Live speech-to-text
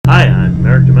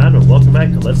Commando, and welcome back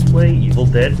to Let's Play Evil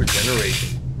Dead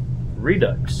Regeneration.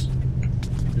 Redux.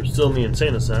 You're still in the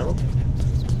insane asylum.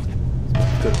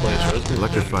 Good place for us.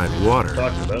 Electrified water.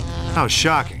 Talking about. How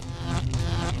shocking.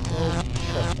 Oh,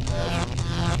 shut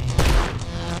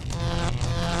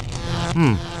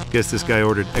the Guess this guy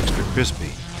ordered extra crispy.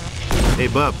 Hey,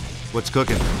 bub, what's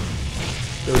cooking?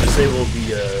 Go disable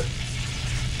the, I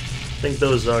think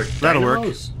those are That'll work.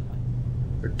 dynamos?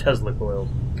 Or Tesla coils.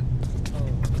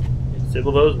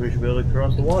 Disable those and we should be able to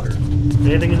cross the water.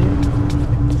 Anything in here?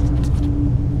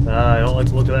 I don't like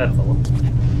the look of that fella.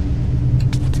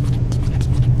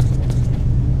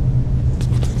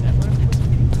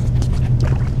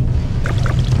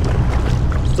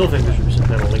 Still think there should be some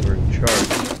kind of lingering charge.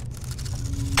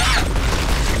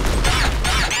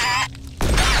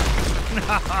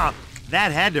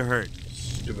 That had to hurt.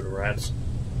 Stupid rats.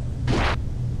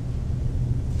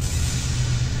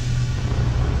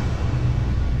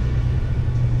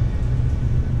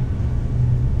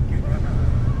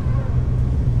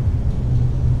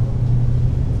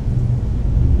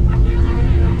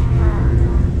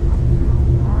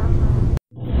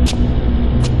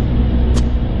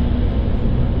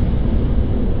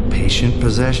 Patient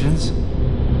possessions?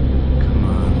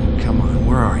 Come on,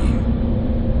 where are you?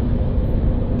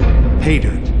 Pay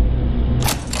dirt.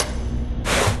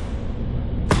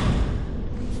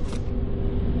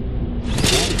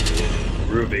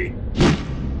 Ruby.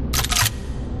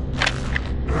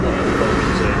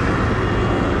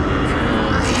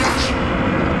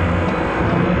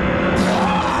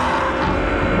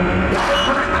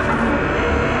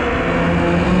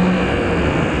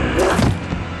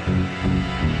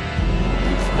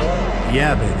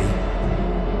 Yeah, baby.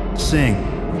 Sing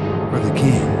for the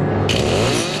king.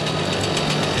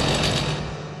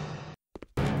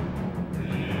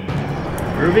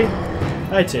 Ruby?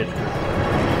 I'd say it's Ruby.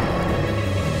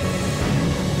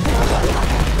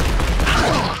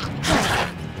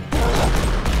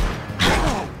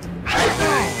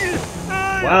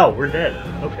 Wow, we're dead.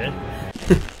 Okay.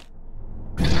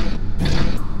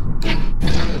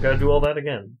 I gotta do all that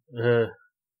again.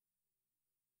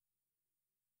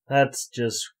 That's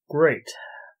just great.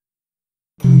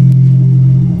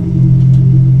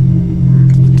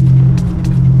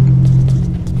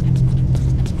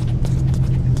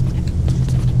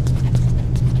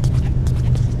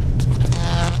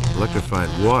 Electrified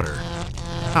water?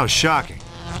 How shocking.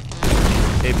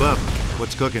 Hey, bub,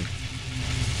 what's cooking?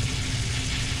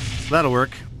 That'll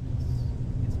work.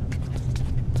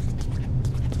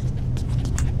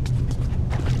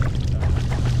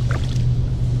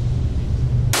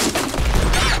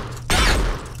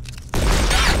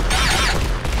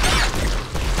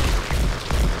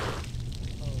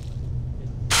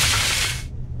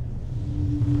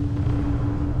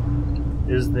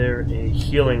 Is there a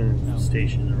healing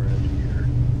station around here?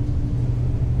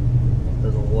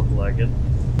 Doesn't look like it.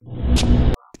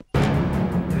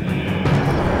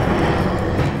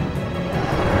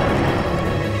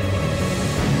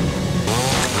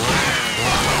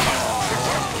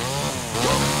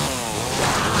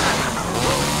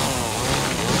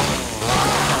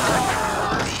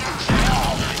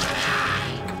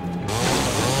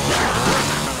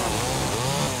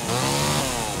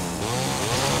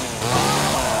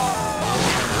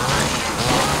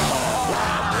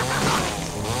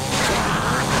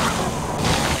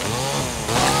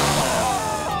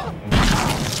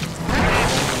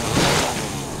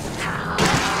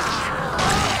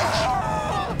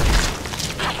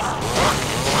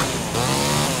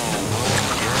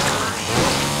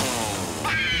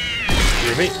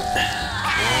 Me.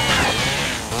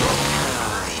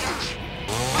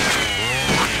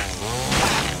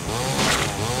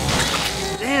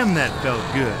 Damn, that felt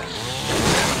good.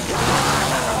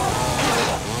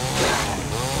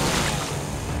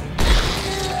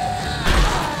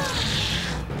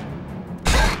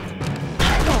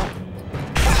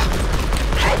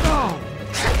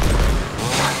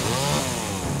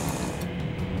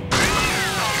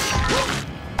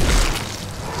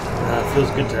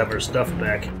 Feels good to have our stuff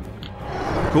back.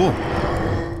 Cool.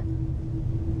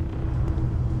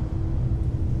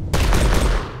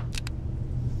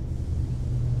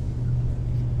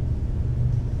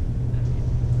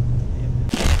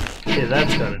 Okay,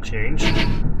 that's gotta change.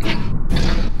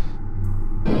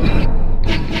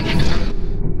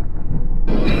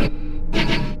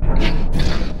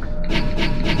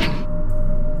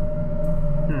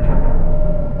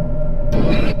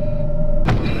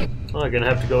 I'm gonna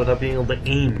have to go without being able to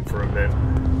aim for a bit.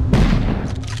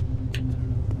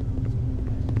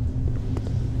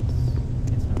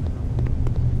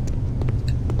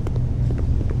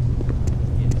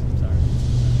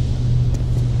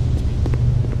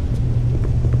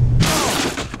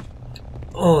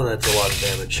 Oh, that's a lot of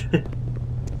damage.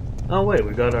 Oh wait,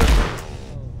 we got our...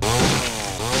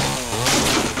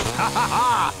 Ha ha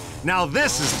ha! Now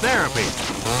this is therapy!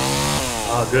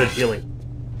 Ah, good, healing.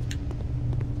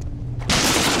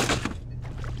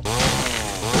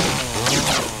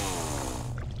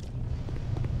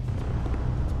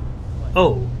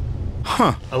 Oh.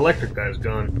 Huh. Electric guy's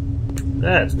gone.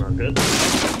 That's not good.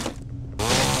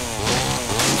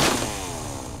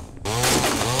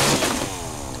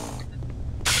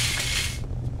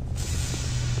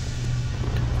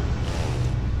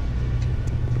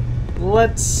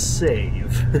 Let's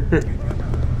save.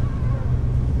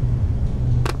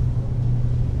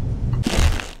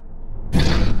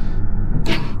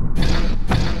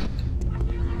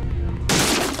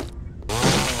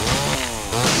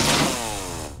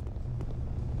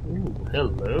 Ooh,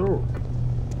 hello.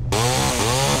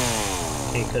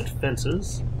 Can't cut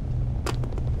fences.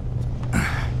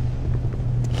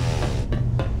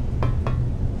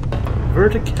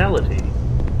 Verticality.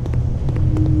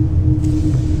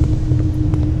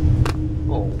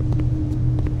 Oh.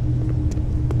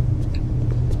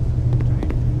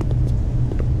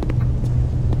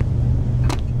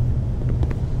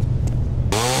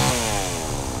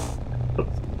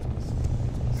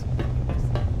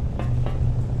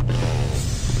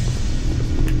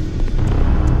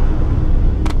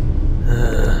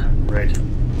 Right.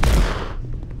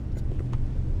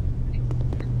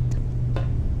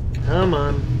 Come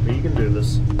on, we can do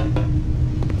this.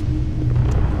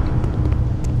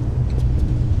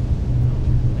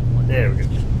 There we go.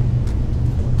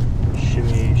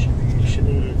 Shimmy, shimmy,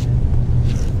 shimmy.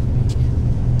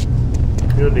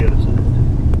 Go to the other side.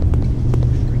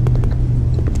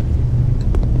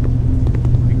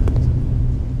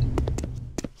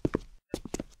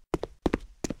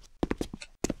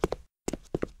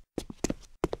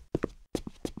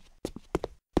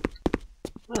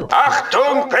 Well,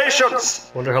 Achtung, patients!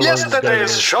 wonder how long this guy's gonna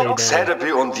Yesterday's stay shock down. therapy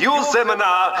and you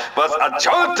seminar was a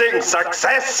jolting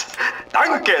success.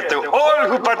 Danke to all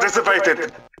who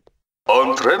participated.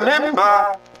 And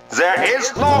remember, there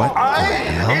is no I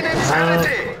in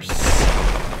insanity.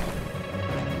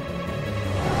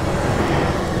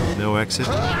 No exit?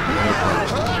 No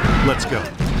problem. Let's go.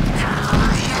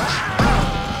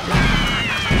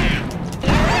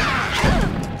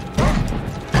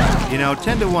 You know,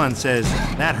 10 to 1 says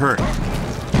that hurt.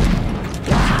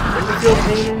 Can we feel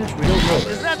pain? We don't know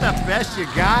Is that. that the best you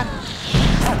got?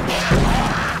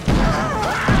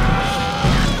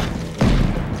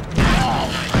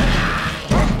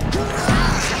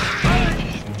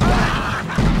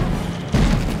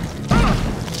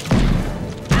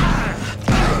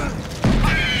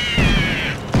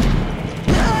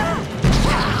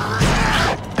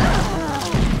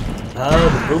 Ah,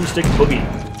 the broomstick boogie.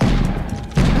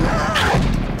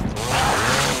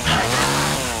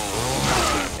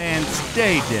 And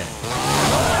stay dead.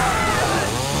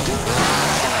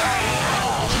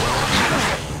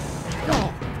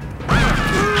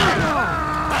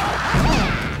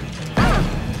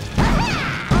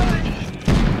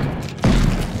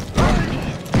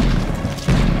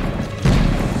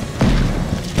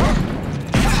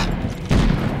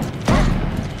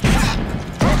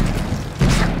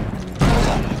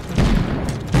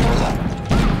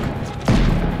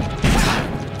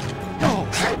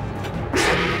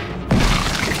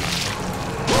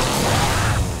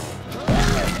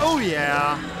 Oh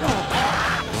yeah.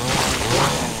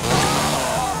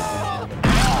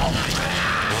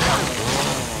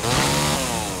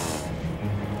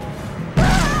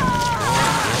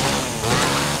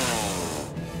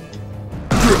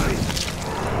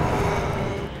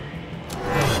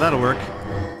 That'll work.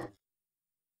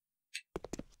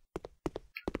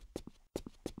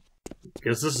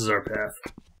 Guess this is our path.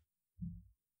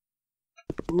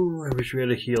 Ooh, I wish we had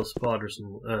a heal spot or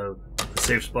some,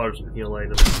 safe spot or some heal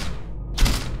items.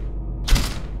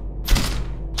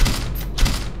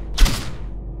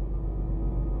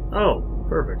 Oh,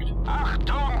 perfect.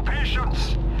 Achtung,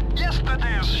 patients!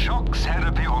 Yesterday's shock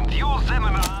therapy and you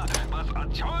seminar was a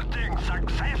jolting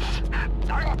success.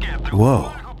 Danke to Whoa. all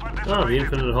who participated. Oh, the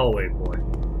infinite hallway boy.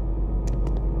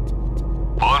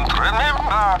 And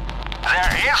remember,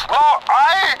 there is no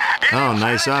I in Oh,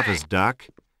 nice insanity. office, Doc.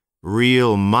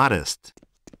 Real modest.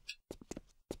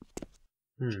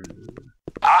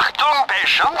 Achtung,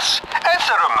 patients! As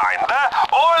a reminder,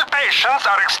 all patients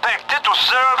are expected to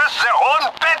service their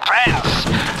own bedpans.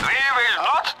 We will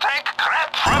not take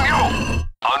crap from you.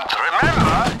 And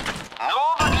remember,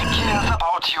 nobody cares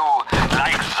about you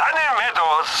like Sunny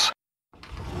Meadows.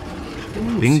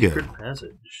 Ooh, Bingo. secret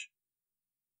passage.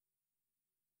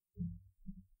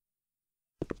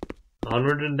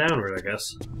 Onward and downward, I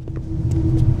guess.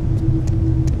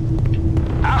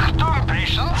 Achtung,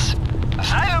 patients!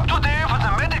 Asylum today for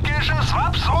the medication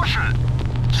swap social.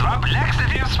 Swap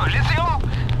laxatives for lithium.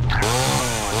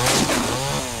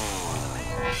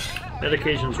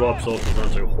 Medication swap social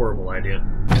sounds like a horrible idea.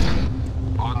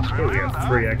 Oh, we have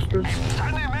 3 extras.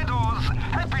 Sunny Meadows,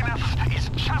 happiness is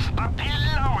just a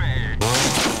pill away.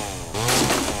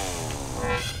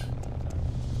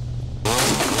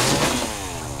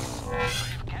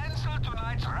 We've cancelled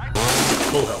tonight's ride.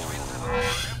 Full health.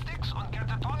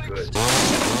 Good.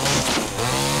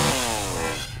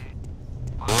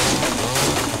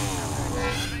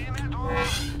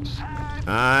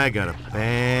 I got a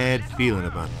bad feeling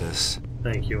about this.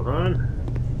 Thank you, hon.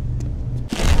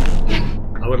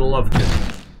 I would have loved to.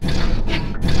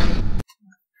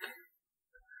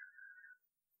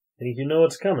 And you know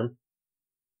what's coming.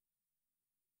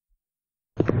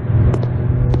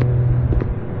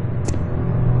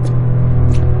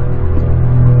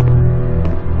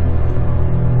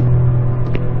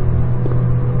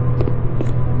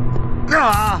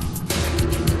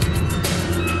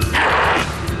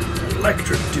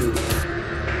 Electric dude.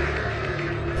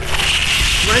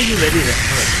 Why are you ready to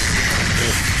hunt?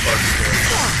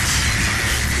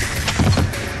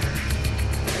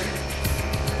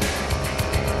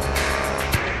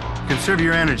 Conserve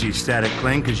your energy, Static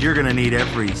Cling, because you're gonna need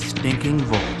every stinking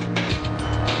volt.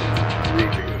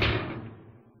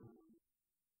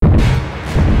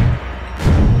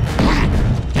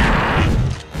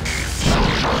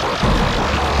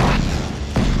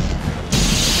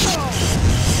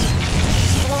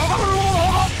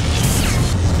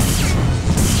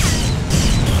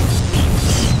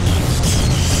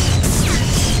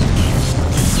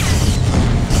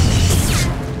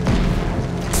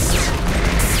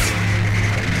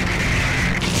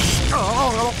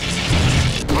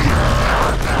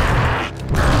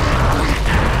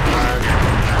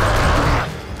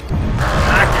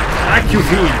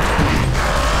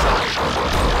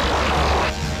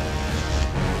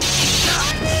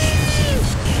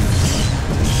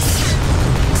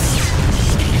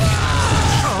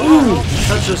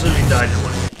 Touched us and he died in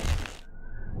one.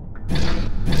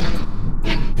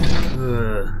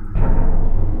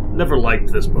 Never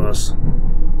liked this boss.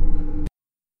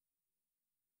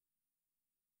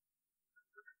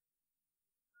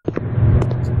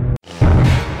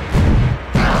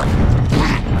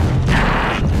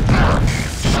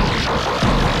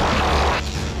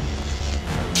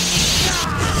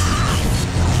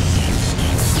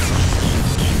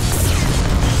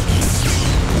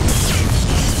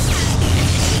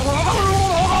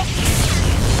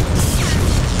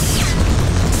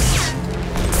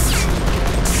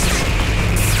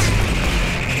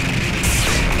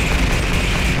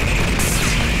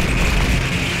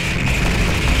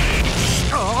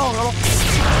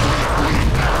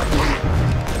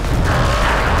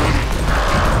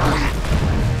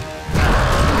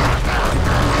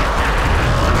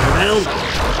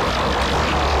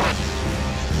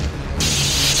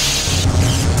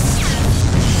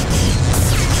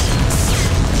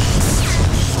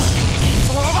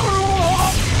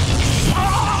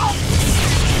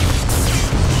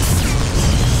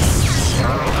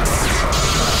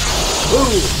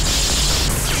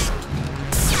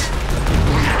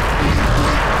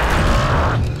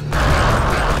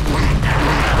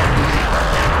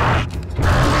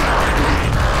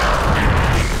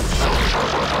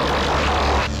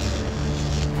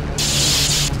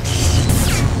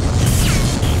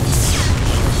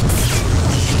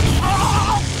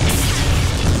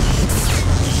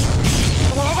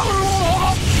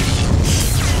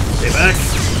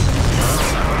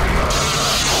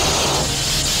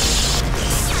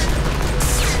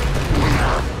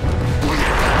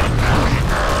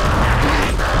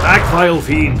 Vile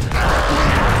fiend.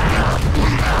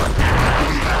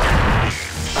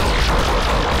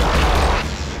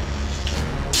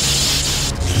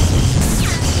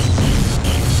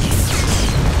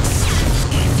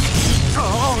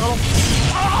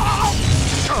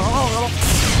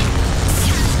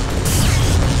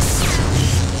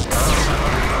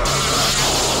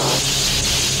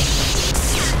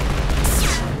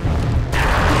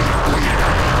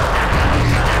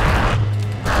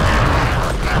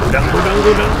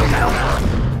 Go down.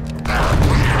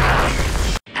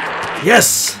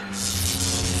 Yes!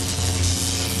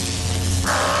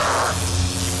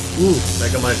 Ooh, that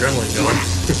got my adrenaline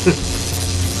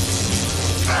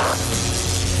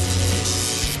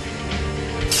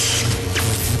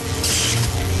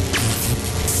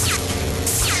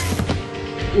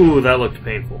going. Ooh, that looked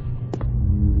painful.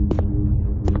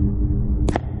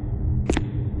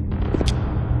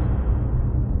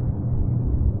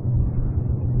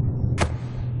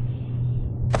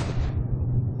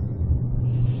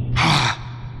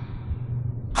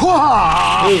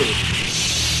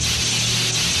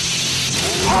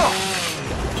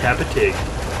 Decapitate.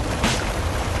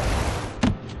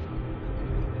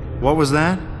 What was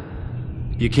that?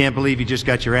 You can't believe you just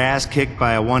got your ass kicked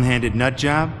by a one-handed nut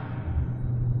job?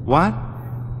 What?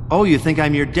 Oh, you think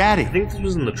I'm your daddy? I think this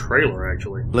was in the trailer,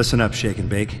 actually. Listen up, Shake and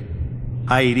Bake.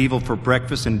 I eat evil for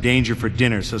breakfast and danger for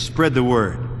dinner, so spread the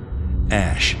word.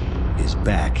 Ash is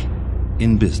back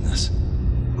in business.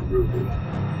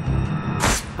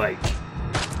 Spike.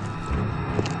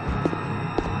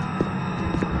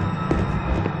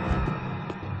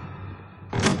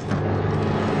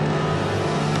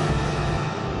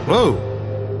 Whoa!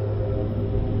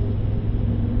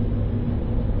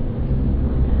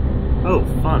 Oh,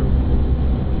 fun.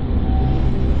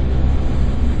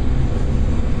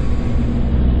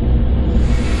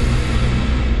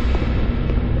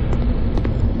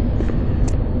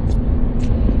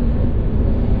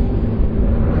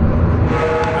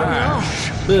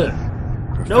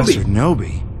 Professor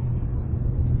Nobi.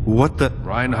 What the...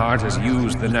 Reinhardt has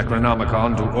used the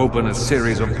Necronomicon to open a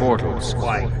series of portals.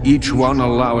 Why? Each one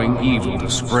allowing evil to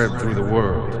spread through the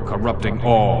world, corrupting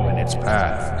all in its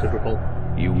path. Typical.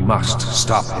 You must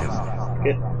stop him.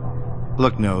 Okay.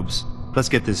 Look, Nobes, let's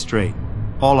get this straight.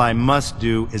 All I must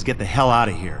do is get the hell out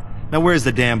of here. Now where's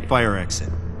the damn fire exit?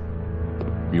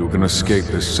 You can escape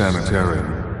this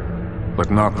sanitarium, but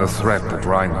not the threat that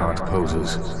Reinhardt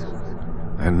poses.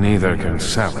 And neither can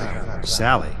Sally.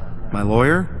 Sally? My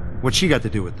lawyer? What's she got to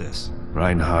do with this?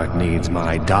 Reinhardt needs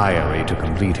my diary to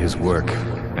complete his work,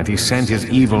 and he sent his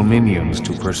evil minions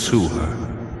to pursue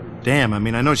her. Damn, I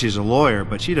mean, I know she's a lawyer,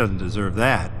 but she doesn't deserve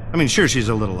that. I mean, sure, she's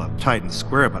a little uptight and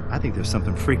square, but I think there's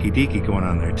something freaky-deaky going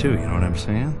on there, too, you know what I'm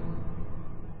saying?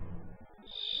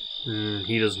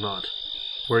 He does not.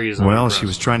 Where he's well, she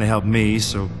was trying to help me,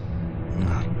 so...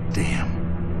 Oh,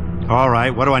 damn.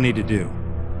 Alright, what do I need to do?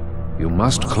 You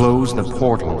must close the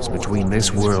portals between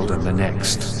this world and the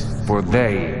next, for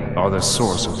they are the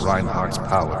source of Reinhardt's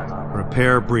power.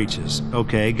 Repair breaches.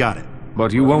 Okay, got it.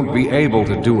 But you won't be able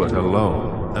to do it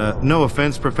alone. No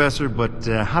offense, Professor, but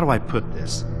how do I put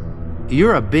this?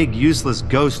 You're a big, useless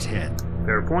ghost head.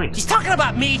 Fair point. He's talking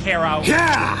about me, hero!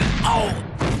 Yeah! Oh!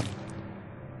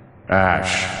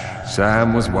 Ash,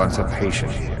 Sam was once a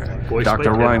patient here. Voiced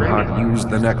Dr. by Ted Reinhardt Raimi. used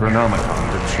the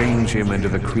Necronomicon to change him into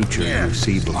the creature you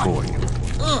see before you.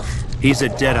 He's a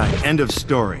Deadite. End of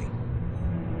story.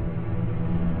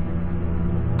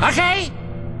 Okay!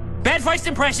 Bad first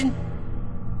impression.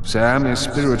 Sam is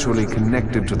spiritually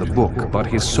connected to the book, but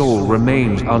his soul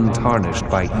remains untarnished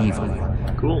by evil.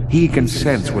 Cool. He can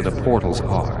sense where the portals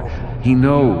are. He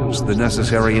knows the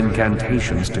necessary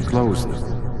incantations to close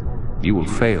them. You will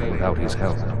fail without his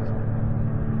help.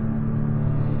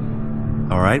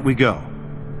 Alright, we go.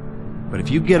 But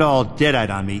if you get all Deadite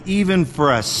on me, even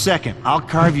for a second, I'll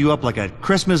carve you up like a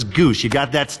Christmas goose. You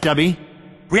got that, Stubby?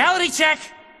 Reality check!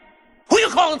 Who you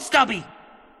calling Stubby?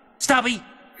 Stubby?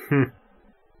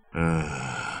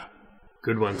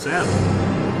 Good one, Sam.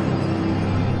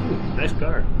 Ooh, nice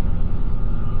card.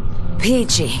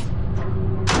 Peachy.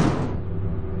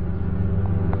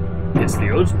 It's the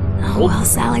old. Oh, well,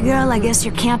 Sally girl, I guess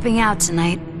you're camping out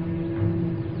tonight.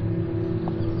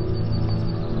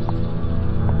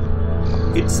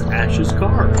 It's Ash's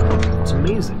car. It's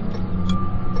amazing.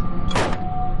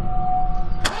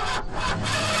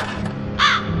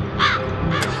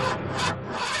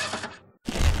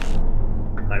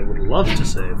 I would love to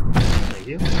save. Thank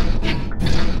you.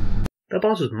 That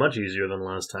boss was much easier than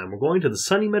last time. We're going to the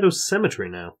Sunny Meadows Cemetery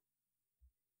now.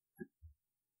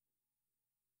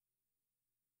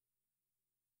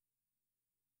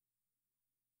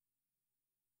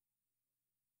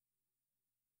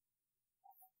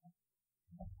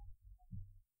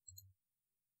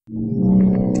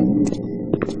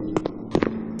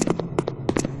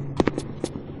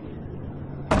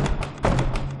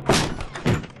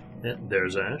 Yeah,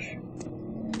 there's Ash.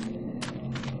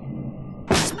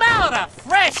 Smell the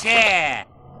fresh air!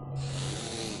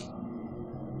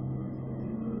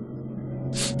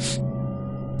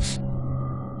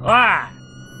 Ah!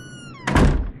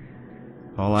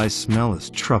 All I smell is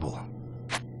trouble.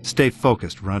 Stay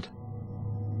focused, Runt.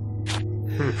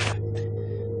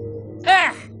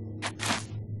 Ah!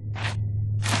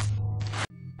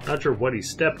 Not sure what he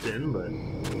stepped in, but...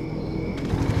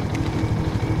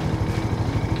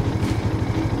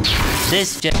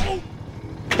 This just...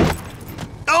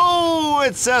 Oh,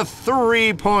 it's a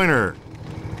three-pointer.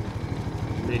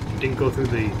 It didn't go through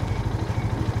the...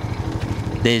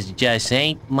 This just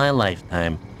ain't my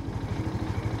lifetime.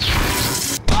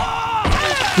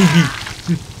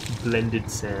 Blended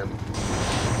Sam.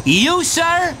 You,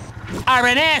 sir, are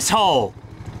an asshole!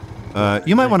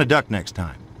 You might want to duck next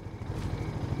time.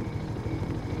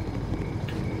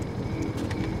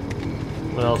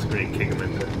 What else could he kick him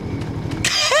into?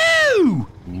 Ooh,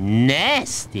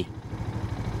 nasty.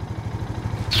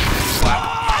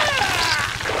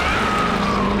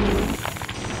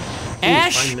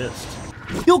 Ash, I missed.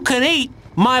 you can eat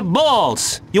my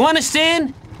balls. You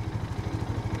understand?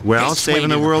 Well, This saving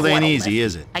the way to world ain't portal. easy,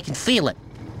 is it? I can feel it.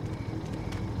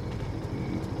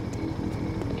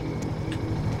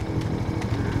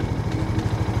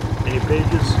 Any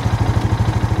pages?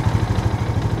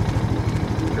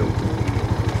 Nope.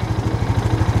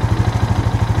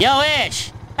 Yo,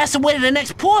 Ash, that's the way to the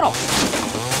next portal.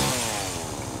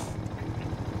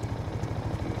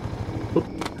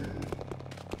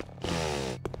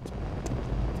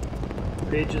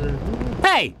 Pages and...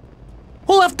 Hey,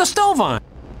 who left the stove on?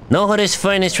 Know who this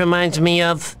furnace reminds me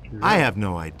of? I have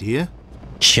no idea.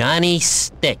 Johnny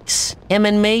Sticks. Him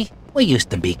and me, we used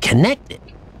to be connected.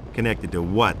 Connected to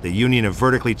what? The Union of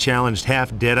Vertically Challenged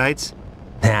Half-Deadites?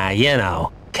 Ah, you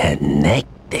know,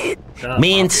 connected.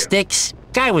 Me and Sticks,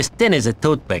 guy was thin as a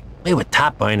toothpick. We were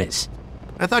top earners.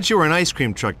 I thought you were an ice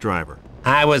cream truck driver.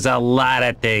 I was a lot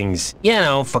of things, you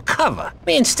know, for cover.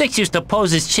 Me and Sticks used to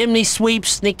pose as chimney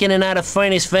sweeps, sneak in and out of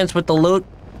furnace vents with the loot.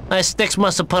 Sticks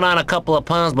must have put on a couple of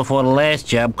pounds before the last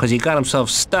job, because he got himself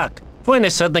stuck.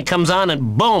 Furnace suddenly comes on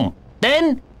and boom.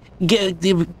 Then...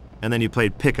 And then you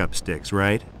played pickup sticks,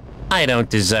 right? I don't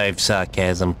deserve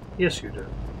sarcasm. Yes, you do.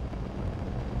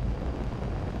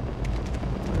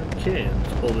 Okay,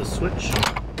 let's pull this switch.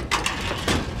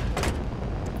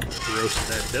 Roast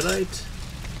that deadite.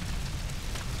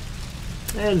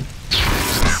 And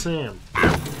Sam.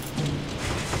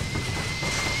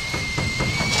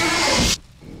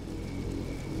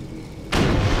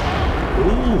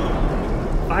 Ooh,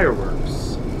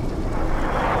 fireworks.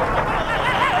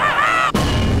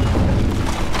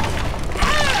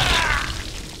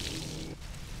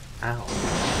 Ow.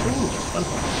 Ooh, fun.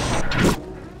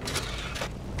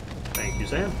 Thank you,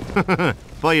 Sam.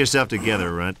 Pull yourself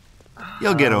together, Runt.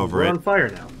 You'll get over We're it. on fire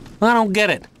now. I don't get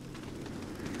it.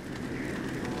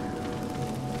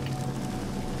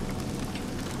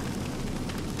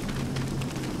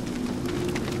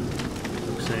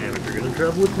 Look, Sam, if you're gonna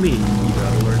travel with me, you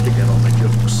gotta learn to get all my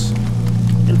jokes.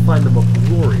 And find them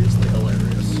gloriously hilarious.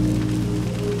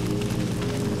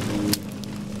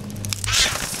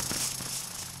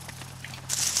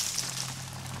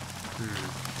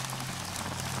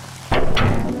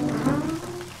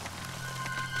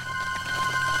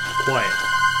 Quiet.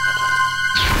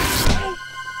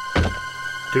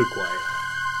 Too quiet.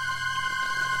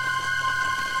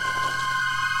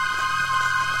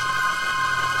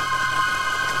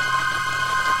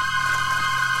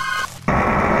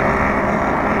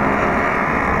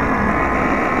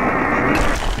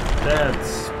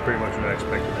 That's pretty much what I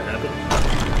expected to happen.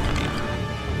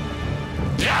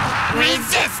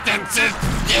 Resistance is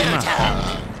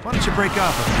futile. Why don't you break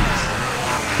off a piece?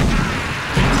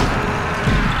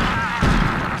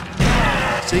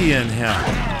 See you in hell.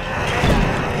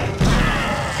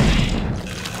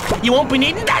 You won't be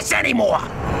needing us anymore.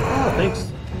 Oh, thanks.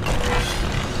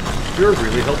 You're a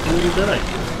really helpful little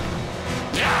Deadite.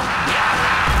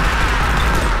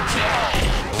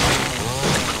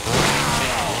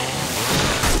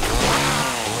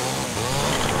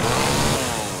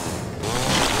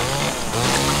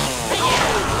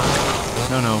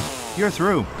 No, you're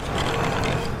through.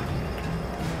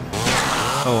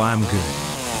 Oh, I'm good.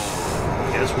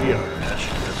 Yes, we are, Ash.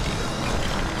 Yes, we are.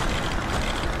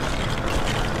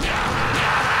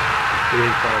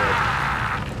 Doing fire.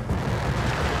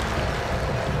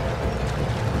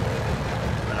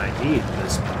 But I need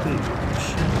this page.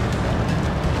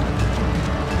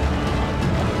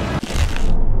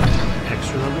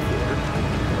 Extra number 4.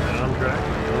 Right on track.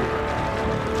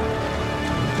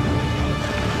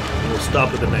 We'll stop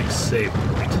at the next save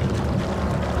point.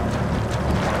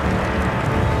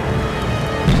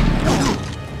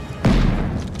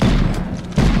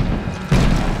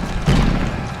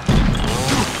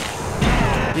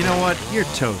 You know what? You're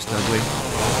toast, ugly.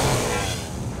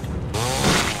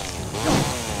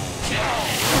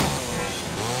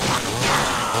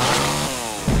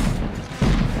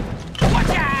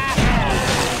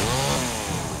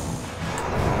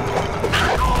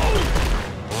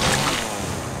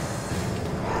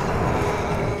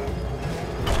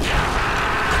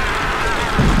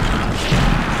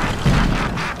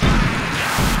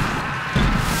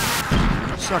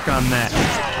 Suck on that.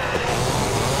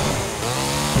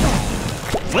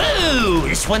 Whoa,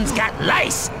 this one's got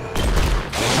lice.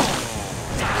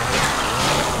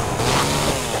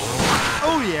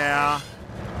 Oh, yeah.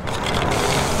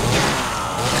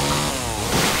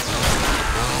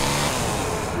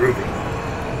 Ruby.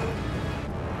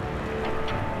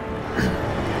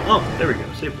 Oh, there we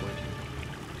go. Save point.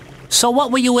 So what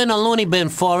were you in a loony bin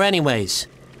for anyways?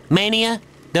 Mania?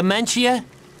 Dementia?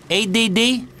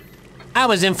 ADD? I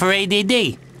was in for ADD.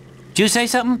 Did you say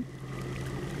something?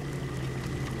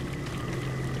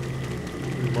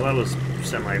 Well, that was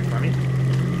semi-funny.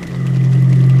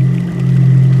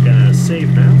 Gonna save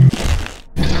now.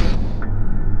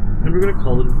 And we're gonna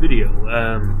call it a video.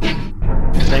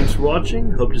 Thanks for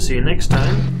watching. Hope to see you next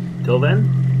time. Till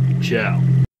then, ciao.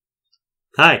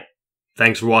 Hi.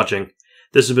 Thanks for watching.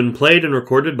 This has been played and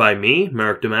recorded by me,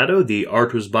 Marek D'Amato. The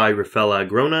art was by Rafaela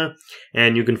Grona,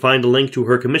 and you can find a link to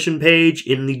her commission page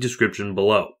in the description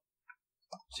below.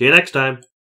 See you next time.